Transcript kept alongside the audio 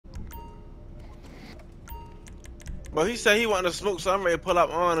But he said he wanted to smoke, so I'm ready to pull up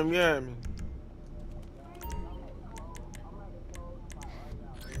on him, you hear me?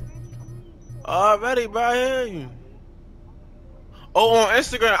 Already, bro, I hear you. Oh, on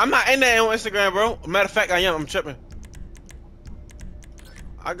Instagram. I'm not in there on Instagram, bro. Matter of fact, I am. I'm tripping.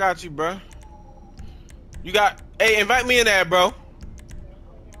 I got you, bro. You got... Hey, invite me in there, bro.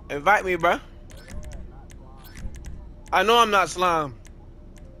 Invite me, bro. I know I'm not slime.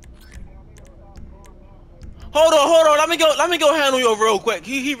 Hold on. Let me go handle you real quick.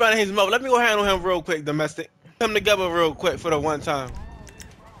 He running his mouth. Let me go handle him real quick, domestic. Come together real quick for the one time.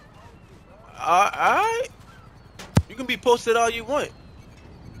 Alright. You can be posted all you want.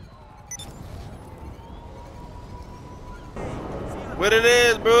 What it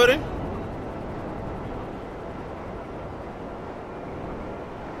is, brody?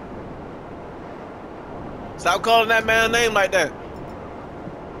 Stop calling that man name like that.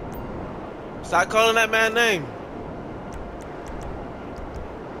 Stop calling that man name.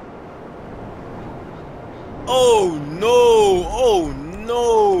 Oh no! Oh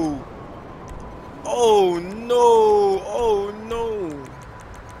no! Oh no! Oh no!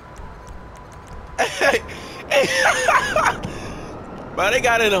 Bro, they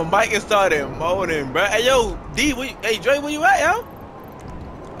got in a mic and started moaning, bro. Hey yo, D, hey Dre, where you at, yo?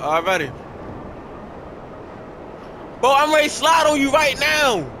 Alrighty. Bro, I'm ready to slide on you right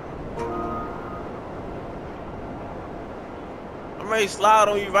now. I'm ready to slide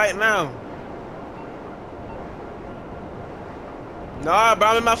on you right now. Nah, bro,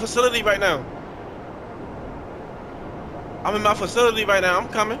 I'm in my facility right now. I'm in my facility right now. I'm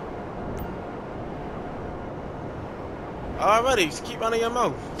coming. Alrighty, just keep running your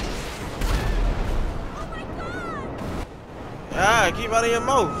mouth. Oh my god! Yeah, keep running your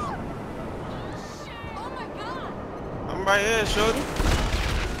mouth. Oh my god! I'm right here, shorty.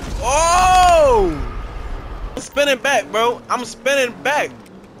 Oh! I'm spinning back, bro. I'm spinning back.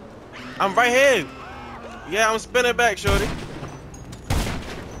 I'm right here. Yeah, I'm spinning back, shorty.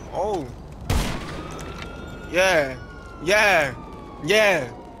 Oh. Yeah. Yeah.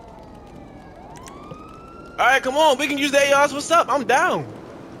 Yeah. Alright, come on. We can use the ARs. What's up? I'm down.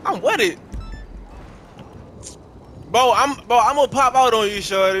 I'm with it. Bro, I'm gonna pop out on you,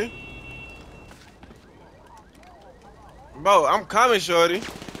 shorty. Bro, I'm coming, shorty.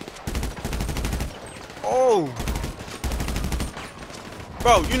 Oh.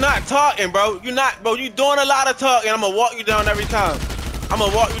 Bro, you not talking, bro. You doing a lot of talking. I'm gonna walk you down every time. I'm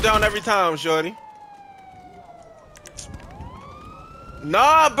gonna walk you down every time, shorty.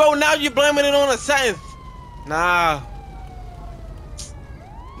 Nah, bro, now you blaming it on a sentence. Nah.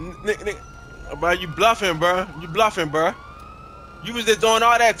 Bro, you bluffing, bro. You bluffing, bro. You was just doing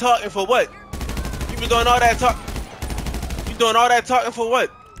all that talking for what? You was doing all that talk. You doing all that talking for what?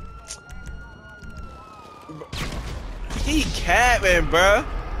 He capping, bro.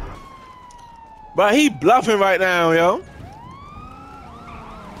 But he bluffing right now, yo.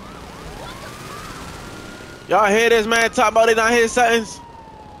 Y'all hear this man talk about it on his sentence?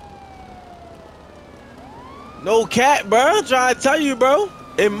 No cap, bro. I'm trying to tell you, bro.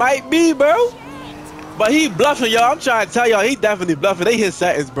 It might be, bro. But he bluffing, y'all. I'm trying to tell y'all, he definitely bluffing. They his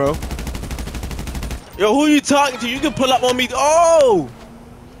sentence, bro. Yo, who you talking to? You can pull up on me. Oh!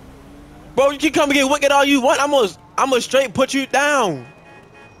 Bro, you can come and get wicked all you want. I'm gonna straight put you down.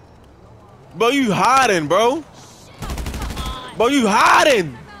 Bro, you hiding, bro. Bro, you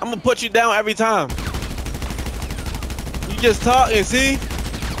hiding. I'm gonna put you down every time. You just talking, see?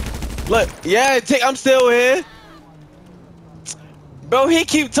 Look, yeah, I'm still here. Bro, he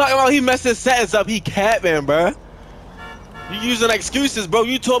keep talking about he messed his sentence up. He capping, bro. You using excuses, bro.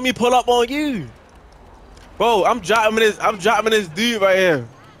 You told me pull up on you. Bro, I'm dropping this dude right here.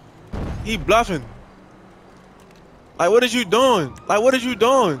 He bluffing. Like, what is you doing? Like, what is you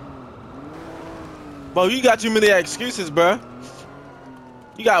doing? Bro, you got too many excuses, bro.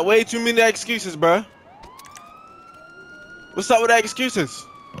 You got way too many excuses, bro. What's up with the excuses?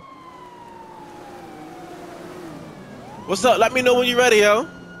 What's up? Let me know when you're ready, yo.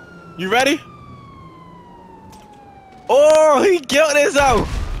 You ready? Oh, he killed this out.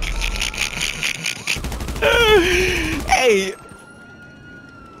 Hey.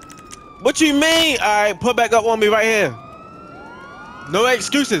 What you mean? Alright, put back up on me right here. No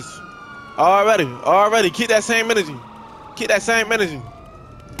excuses. Already. Keep that same energy. Keep that same energy.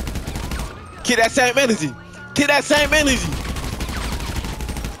 Keep that same energy. Keep that same energy.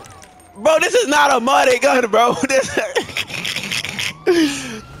 Bro, this is not a muddy gun, bro.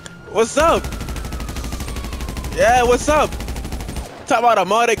 What's up? Yeah, what's up? Talk about a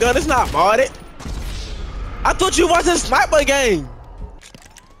modded gun. It's not modded. I thought you watched a sniper game.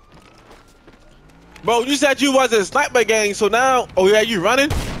 Bro, you said you wasn't sniper gang, so now, oh yeah, you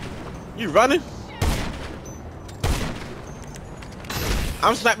running? You running?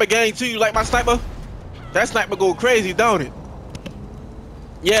 I'm sniper gang too. You like my sniper? That sniper go crazy, don't it?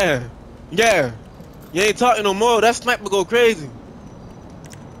 Yeah, yeah. You ain't talking no more. That sniper go crazy.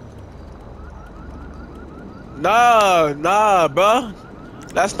 Nah, bro.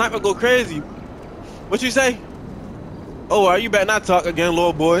 That sniper go crazy. What you say? Oh, you better not talk again,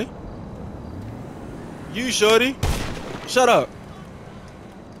 little boy. You shorty. Shut up.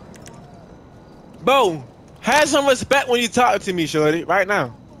 Bro, have some respect when you talk to me, shorty. Right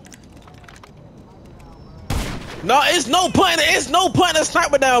now. No, it's no point. It's no point in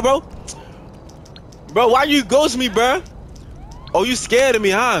sniper down, bro. Bro, why you ghost me, bro? Oh, you scared of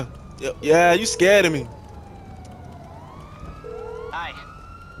me, huh? Yeah, you scared of me. Hi.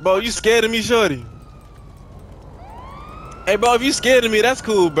 Bro, you scared of me, shorty. Hey, bro, if you scared of me, that's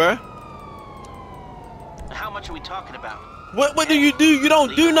cool, bro. How much are we talking about? What do? You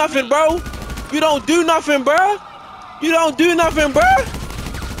don't do nothing, bro. You don't do nothing, bro. You don't do nothing, bro.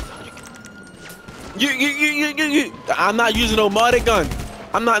 You. I'm not using no modded gun.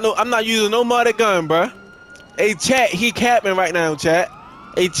 I'm not using no modded gun, bro. Hey, chat, he capping right now, chat.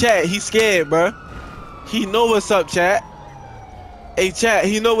 Hey, chat, he scared, bro. He know what's up, chat. Hey, chat,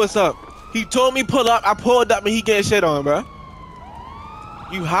 he know what's up. He told me pull up. I pulled up and he getting shit on, bro.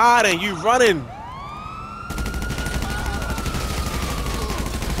 You hiding. You running.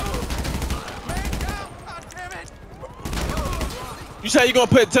 You say you gonna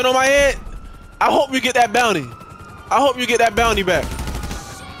put 10 on my head? I hope you get that bounty. I hope you get that bounty back.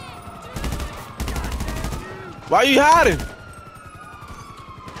 Why you hiding?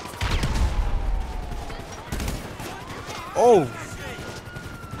 Oh.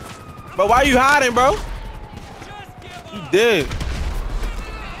 But why you hiding, bro? You dead.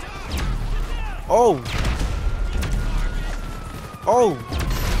 Oh. Oh.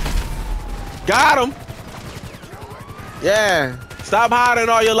 Got him. Yeah. Stop hiding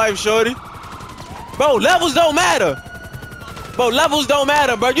all your life, shorty. Bro, levels don't matter. Bro, levels don't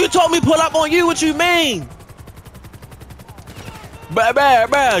matter, bro. You told me pull up on you. What you mean?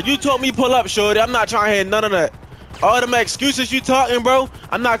 Bruh, you told me pull up, shorty. I'm not trying to hear none of that. All them excuses you talking, bro.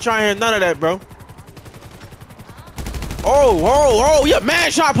 I'm not trying to hear none of that, bro. Oh, yeah,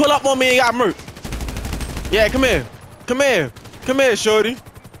 man trying to pull up on me and got murked. Yeah, come here. Come here, shorty.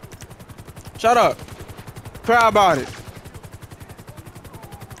 Shut up. Cry about it.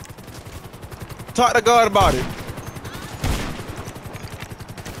 Talk to God about it.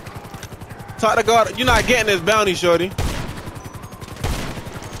 Talk to God. You're not getting this bounty, shorty.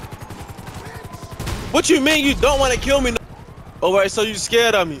 What you mean you don't want to kill me? Oh, right, so you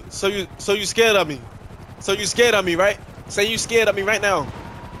scared of me. So you scared of me. So you scared of me, right? Say you scared of me right now.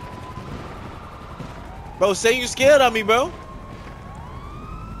 Bro, say you scared of me, bro.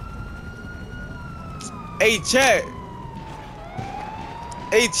 Hey, chat.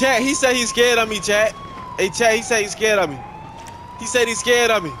 Hey, chat, he said he's scared of me, chat. Hey, chat, he said he's scared of me. He said he's scared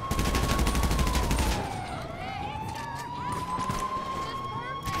of me.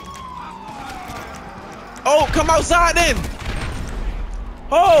 Oh, come outside then.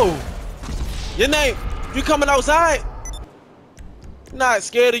 Oh, your name, you coming outside? Not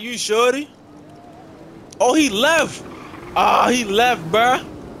scared of you, shorty. Oh, he left. Ah, he left, bruh.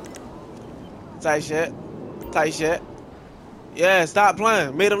 Tight shit. Tight shit. Yeah, stop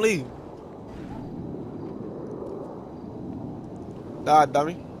playing. Made him leave. Nah,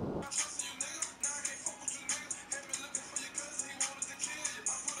 dummy.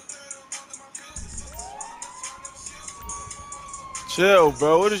 Chill,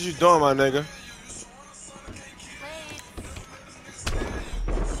 bro. What is you doing, my nigga?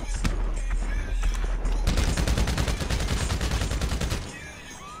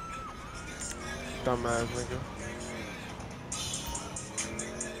 Dumbass nigga.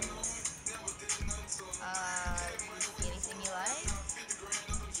 You see anything you like?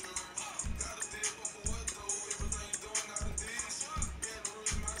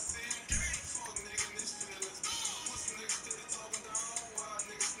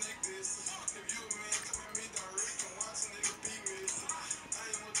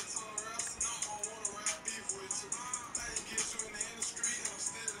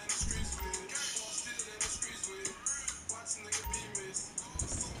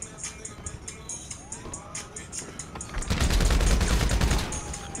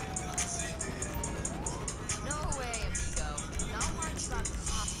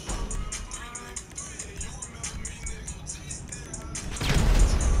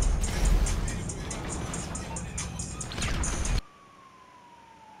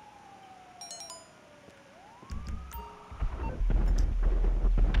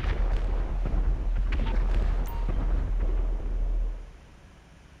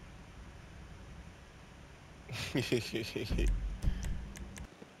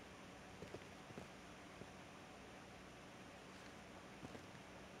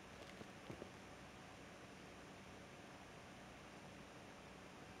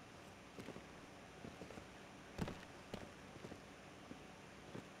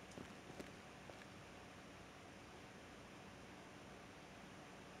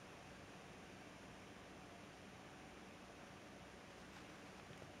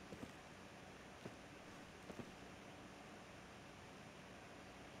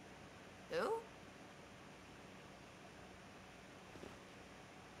 Who?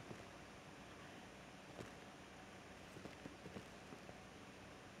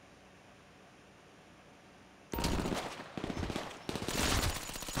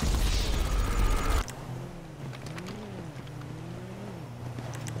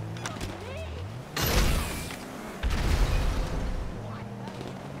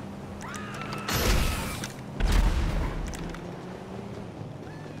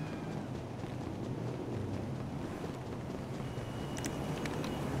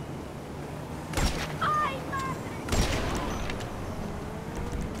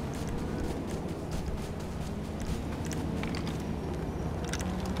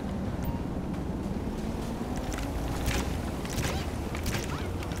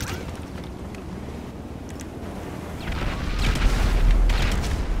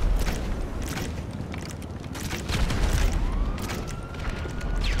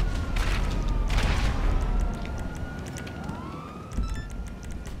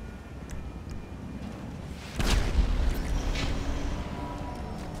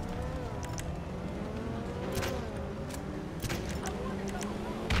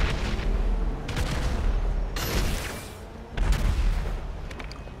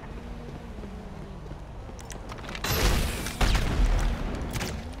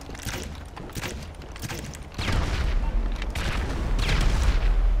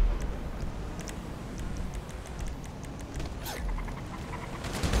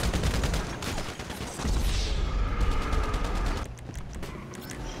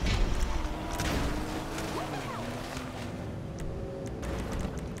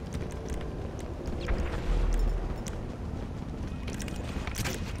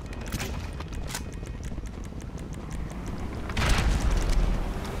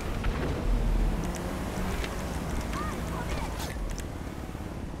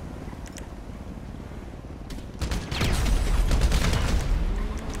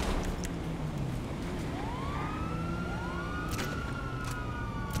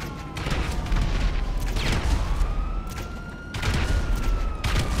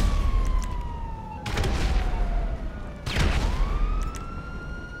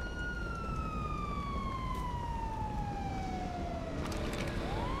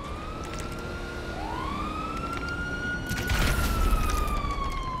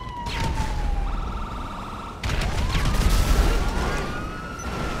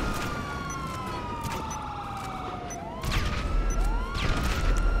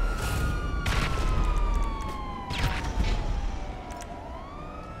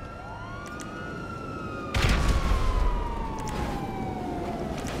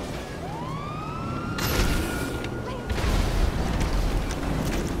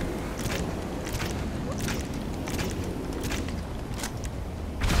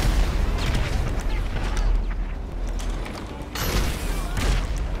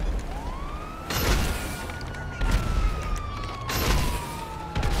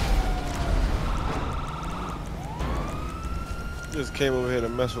 Just came over here to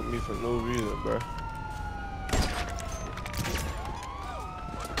mess with me for no reason, bro.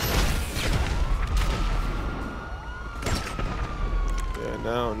 Yeah,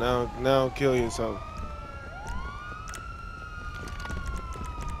 now kill yourself.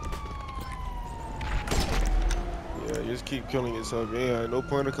 Yeah, just keep killing yourself. Yeah, no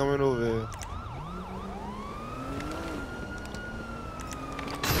point of coming over here.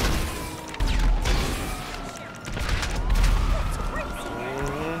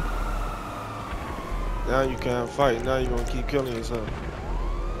 Now you can't fight. Now you're gonna keep killing yourself.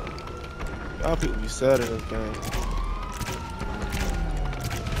 Y'all people be sad in this game.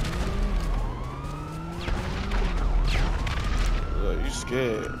 Look, you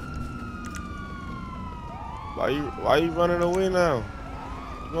scared. Why you running away now?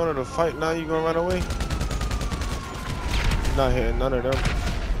 You wanted to fight now, you gonna run away? You're not hitting none of them.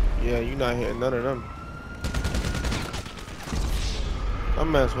 Yeah, you not hitting none of them. My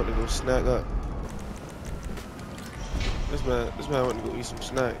man's about to go snack up. This man went to go eat some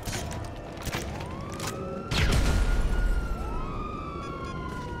snacks.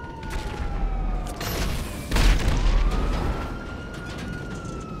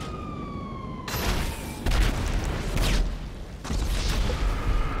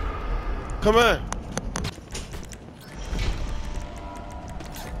 Come on.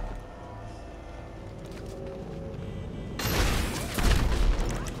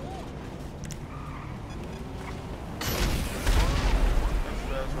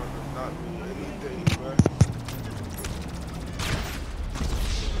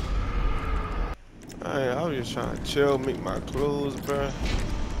 I was just trying to chill, make my clothes, bruh.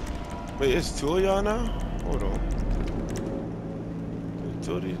 Wait, it's two of y'all now? Hold on. There's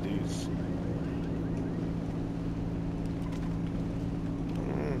two of these dudes.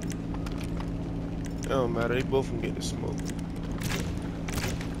 It don't matter, they both can get the smoke.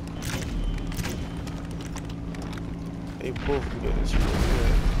 They both can get the smoke,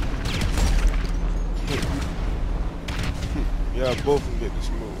 yeah. Yeah, both can get the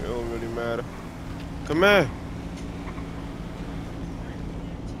smoke, it don't really matter. Come here.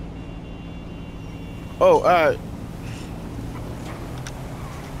 Oh, alright.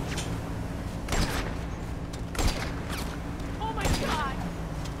 Oh my god!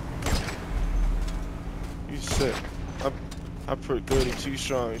 You sick. I put 32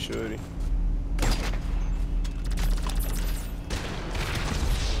 strong, shorty.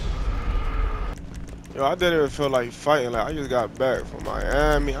 Yo, I didn't even feel like fighting. Like, I just got back from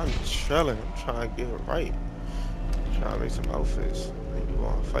Miami. I'm chilling. I'm trying to get it right. Trying to make some outfits. And you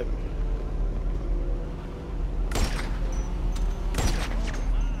want to fight me?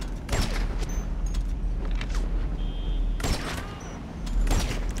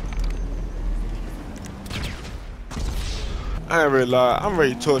 I ain't really lie. I'm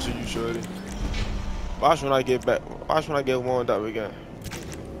ready to torture you, shorty. Watch when I get back. Watch when I get warmed up again.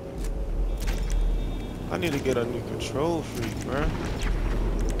 I need to get a new control freak, man.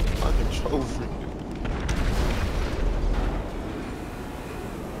 My control freak.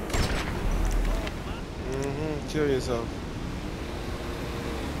 Kill yourself.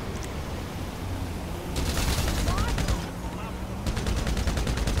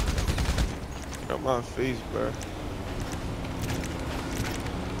 Get out my face, bro.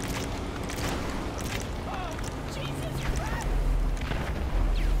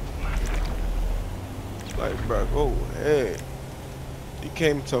 Like, bro, go ahead. You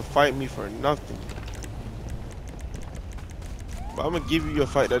came to fight me for nothing. But I'm gonna give you a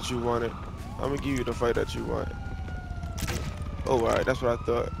fight that you wanted. I'm gonna give you the fight that you wanted. Oh, alright, that's what I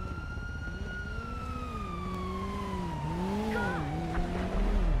thought.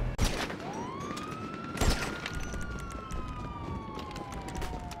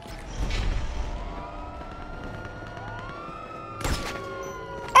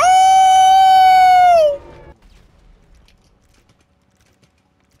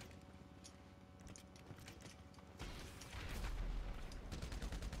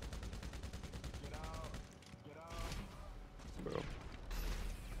 Bro.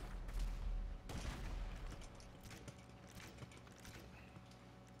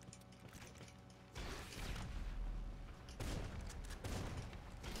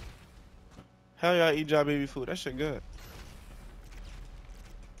 Hell y'all eat y'all baby food. That shit good.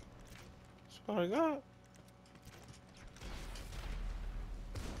 Swear to God.